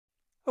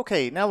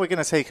Okay, now we're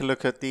going to take a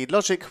look at the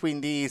logic we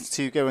need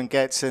to go and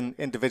get an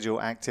individual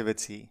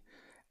activity.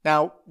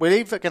 Now, we're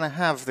either going to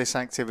have this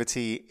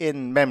activity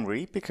in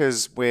memory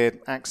because we're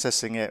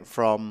accessing it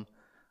from,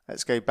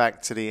 let's go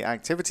back to the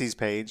activities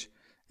page.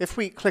 If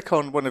we click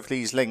on one of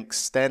these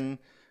links, then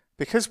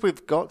because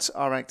we've got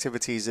our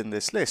activities in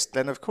this list,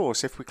 then of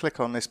course, if we click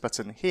on this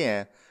button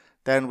here,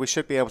 then we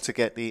should be able to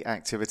get the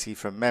activity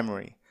from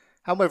memory.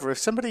 However, if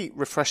somebody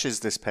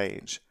refreshes this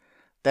page,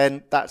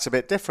 then that's a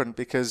bit different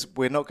because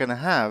we're not going to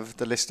have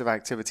the list of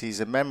activities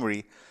in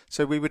memory,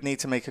 so we would need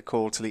to make a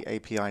call to the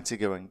API to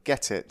go and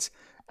get it.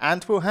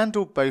 And we'll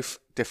handle both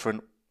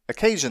different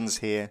occasions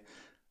here.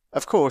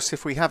 Of course,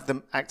 if we have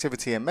the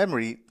activity in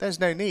memory, there's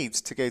no need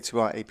to go to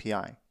our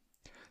API.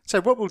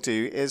 So what we'll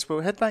do is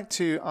we'll head back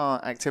to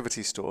our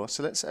activity store.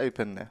 So let's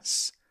open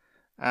this,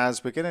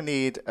 as we're going to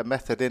need a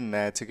method in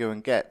there to go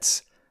and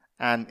get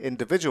an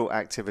individual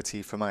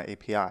activity from our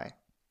API.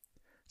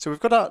 So we've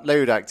got our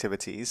load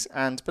activities,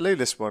 and below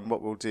this one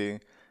what we'll do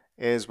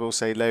is we'll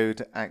say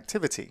load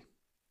activity.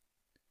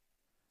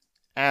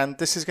 And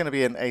this is going to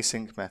be an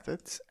async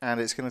method, and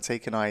it's going to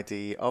take an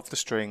ID of the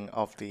string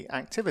of the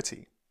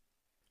activity.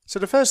 So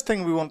the first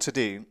thing we want to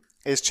do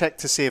is check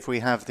to see if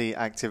we have the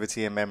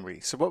activity in memory.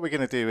 So what we're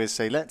going to do is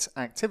say let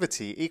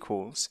activity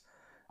equals,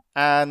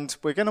 and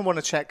we're going to want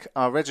to check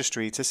our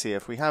registry to see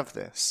if we have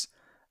this.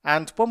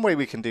 And one way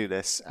we can do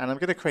this, and I'm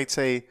going to create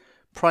a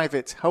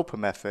private helper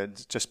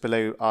method just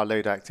below our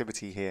load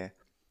activity here.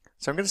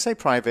 So I'm going to say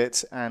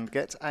private and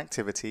get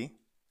activity,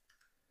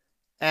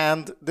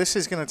 and this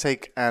is going to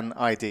take an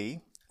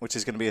ID, which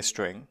is going to be a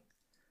string,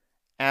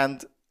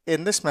 and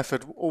in this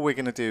method all we're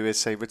going to do is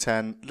say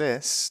return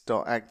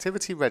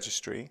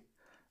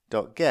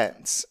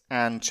list.activityRegistry.get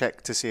and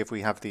check to see if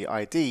we have the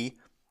ID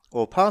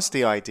or pass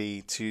the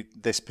ID to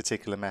this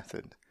particular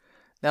method.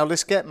 Now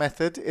this get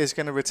method is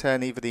going to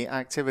return either the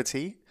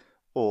activity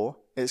or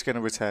it's going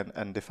to return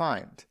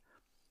undefined.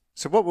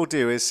 So what we'll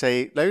do is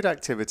say load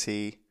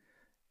activity.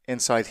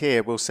 Inside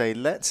here we'll say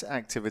let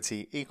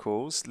activity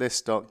equals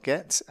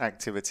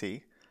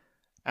list.getActivity,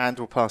 and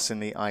we'll pass in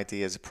the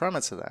ID as a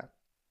parameter there.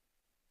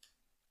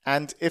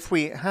 And if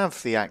we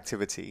have the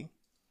activity,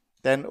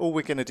 then all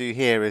we're going to do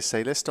here is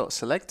say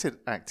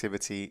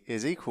list.selectedActivity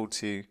is equal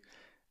to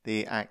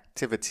the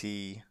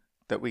activity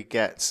that we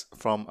get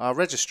from our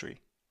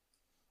registry.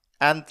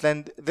 And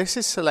then this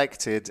is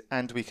selected,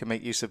 and we can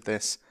make use of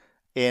this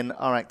in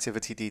our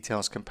activity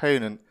details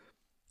component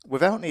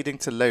without needing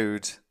to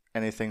load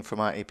anything from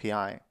our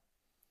API.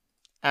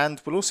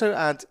 And we'll also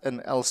add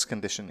an else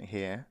condition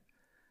here.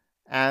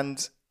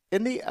 And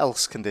in the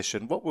else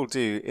condition, what we'll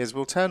do is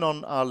we'll turn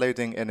on our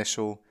loading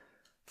initial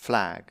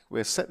flag.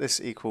 We'll set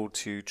this equal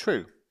to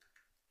true.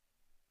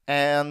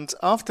 And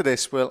after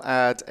this, we'll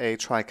add a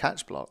try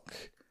catch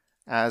block,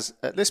 as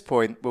at this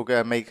point we'll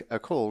go and make a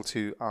call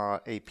to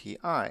our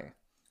API,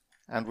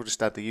 and we'll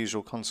just add the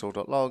usual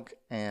console.log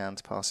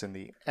and pass in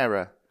the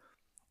error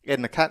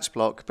in the catch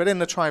block. But in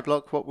the try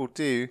block, what we'll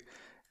do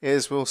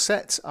is we'll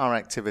set our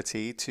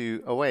activity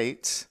to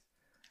await,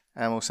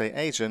 and we'll say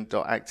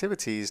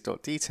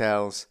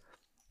agent.activities.details,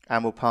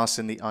 and we'll pass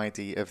in the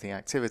ID of the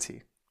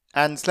activity.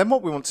 And then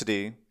what we want to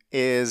do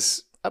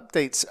is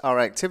update our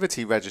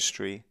activity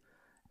registry,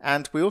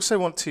 and we also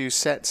want to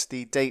set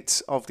the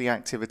date of the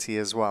activity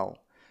as well.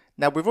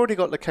 Now we've already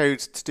got the code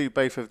to do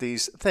both of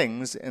these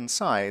things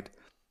inside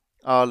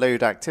our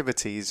load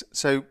activities,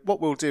 so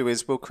what we'll do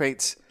is we'll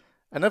create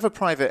another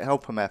private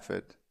helper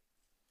method,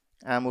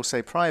 and we'll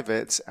say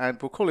private,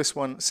 and we'll call this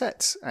one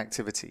set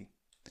activity.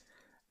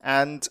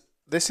 And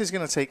this is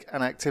going to take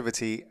an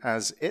activity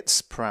as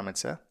its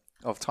parameter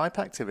of type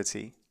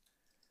activity.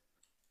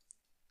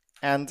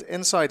 And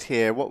inside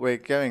here, what we're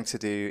going to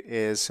do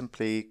is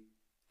simply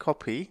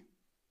copy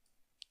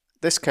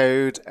this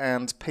code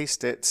and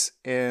paste it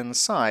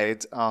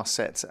inside our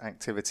set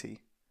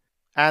activity.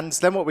 And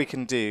then what we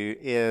can do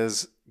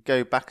is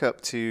go back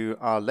up to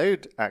our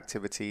load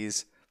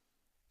activities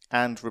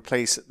and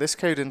replace this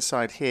code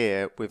inside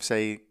here with,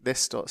 say,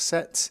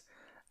 this.set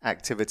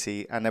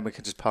activity, and then we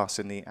can just pass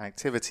in the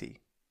activity.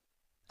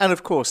 And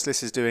of course,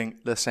 this is doing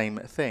the same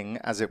thing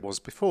as it was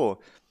before.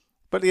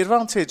 But the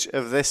advantage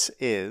of this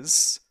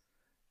is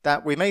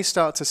that we may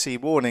start to see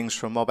warnings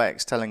from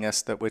MobX telling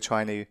us that we're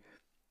trying to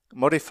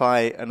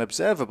modify an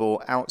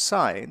observable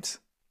outside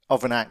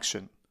of an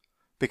action,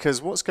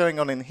 because what's going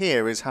on in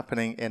here is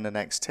happening in the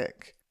next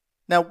tick.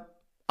 Now,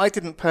 I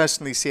didn't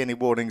personally see any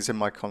warnings in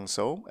my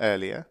console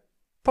earlier.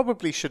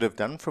 Probably should have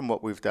done from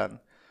what we've done,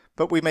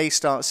 but we may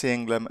start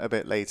seeing them a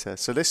bit later.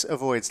 So this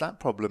avoids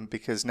that problem,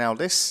 because now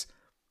this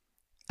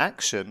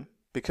action,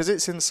 because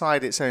it's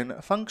inside its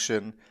own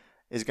function,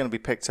 is going to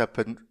be picked up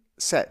and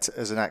set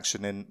as an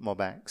action in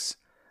MobX.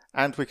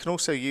 And we can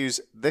also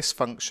use this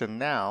function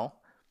now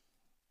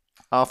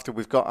after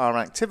we've got our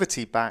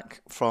activity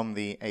back from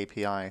the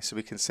API. So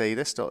we can say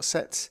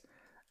this.set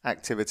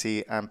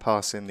activity and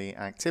pass in the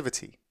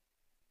activity.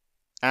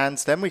 And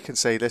then we can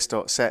say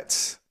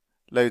this.set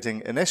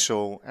loading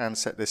initial and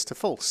set this to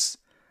false.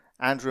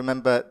 And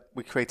remember,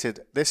 we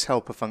created this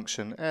helper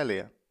function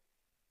earlier.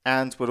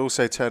 And we'll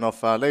also turn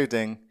off our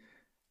loading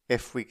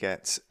if we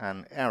get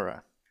an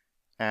error.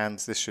 And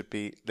this should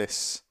be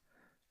this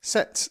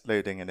set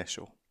loading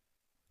initial.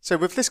 So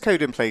with this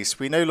code in place,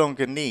 we no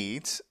longer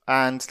need,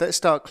 and let's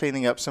start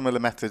cleaning up some of the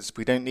methods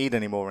we don't need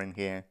anymore in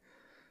here.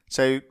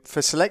 So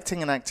for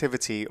selecting an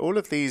activity, all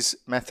of these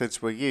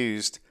methods were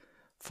used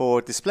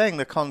for displaying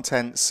the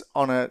contents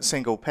on a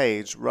single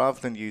page rather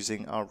than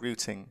using our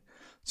routing.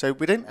 So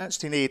we don't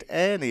actually need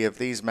any of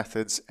these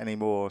methods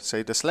anymore.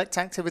 So the select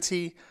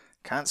activity,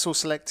 cancel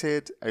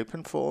selected,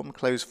 open form,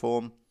 close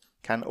form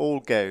can all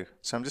go.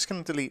 So I'm just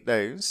going to delete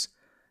those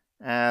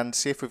and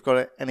see if we've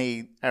got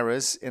any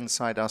errors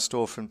inside our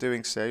store from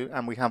doing so,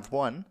 and we have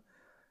one.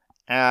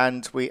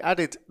 And we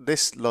added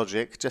this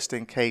logic just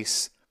in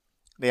case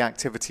the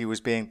activity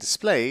was being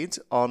displayed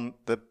on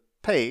the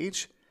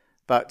page,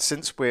 but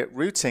since we're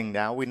routing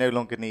now, we no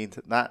longer need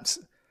that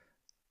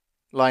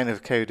line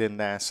of code in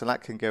there, so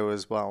that can go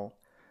as well.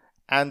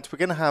 And we're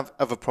going to have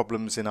other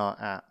problems in our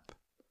app.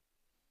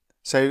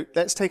 So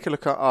let's take a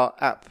look at our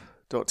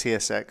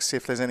app.tsx, see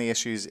if there's any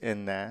issues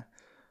in there.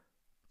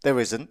 There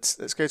isn't.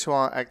 Let's go to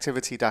our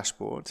activity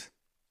dashboard.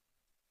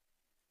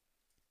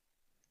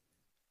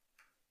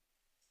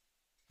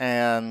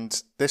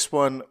 And this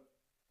one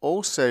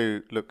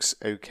also looks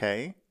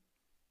okay.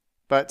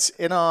 But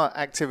in our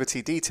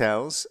activity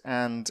details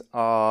and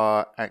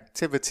our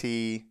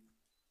activity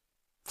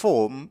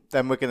form,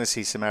 then we're going to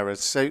see some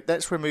errors. So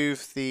let's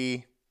remove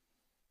the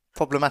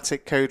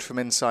problematic code from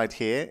inside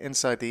here,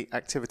 inside the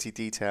activity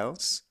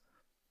details.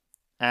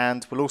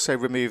 And we'll also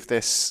remove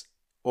this,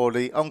 or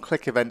the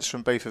on-click events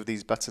from both of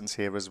these buttons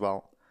here as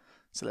well.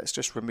 So let's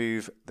just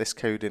remove this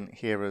code in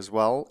here as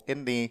well,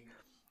 in the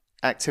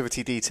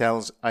activity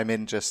details I'm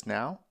in just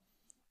now.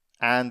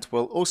 And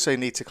we'll also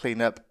need to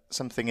clean up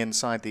something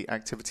inside the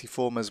activity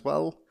form as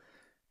well,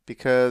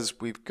 because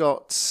we've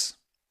got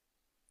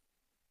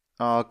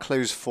our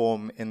close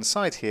form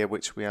inside here,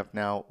 which we have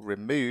now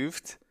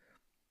removed.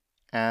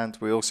 And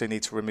we also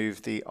need to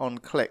remove the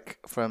on-click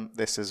from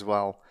this as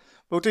well.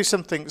 We'll do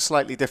something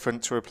slightly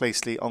different to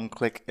replace the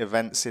on-click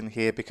events in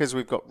here because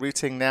we've got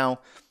routing now.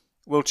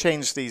 We'll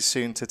change these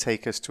soon to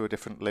take us to a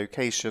different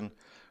location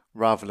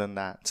rather than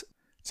that.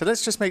 So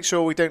let's just make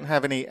sure we don't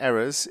have any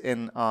errors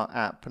in our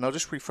app, and I'll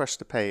just refresh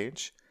the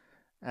page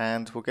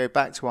and we'll go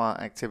back to our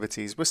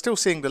activities. We're still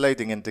seeing the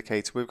loading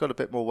indicator. We've got a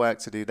bit more work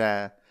to do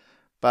there,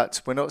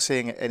 but we're not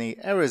seeing any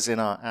errors in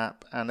our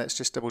app. And let's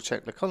just double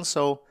check the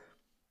console,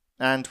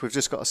 and we've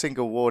just got a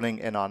single warning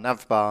in our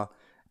navbar.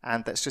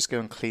 And let's just go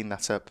and clean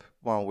that up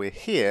while we're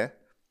here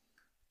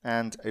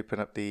and open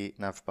up the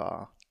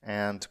navbar.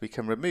 And we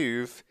can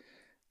remove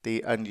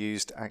the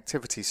unused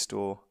activity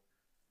store,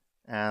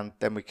 and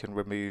then we can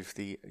remove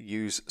the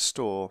use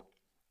store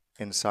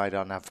inside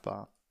our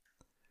navbar.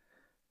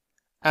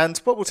 And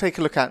what we'll take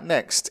a look at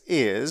next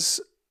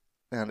is,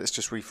 and let's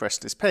just refresh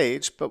this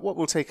page, but what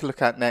we'll take a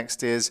look at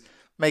next is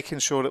making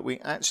sure that we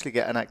actually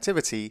get an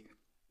activity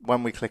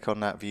when we click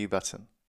on that view button.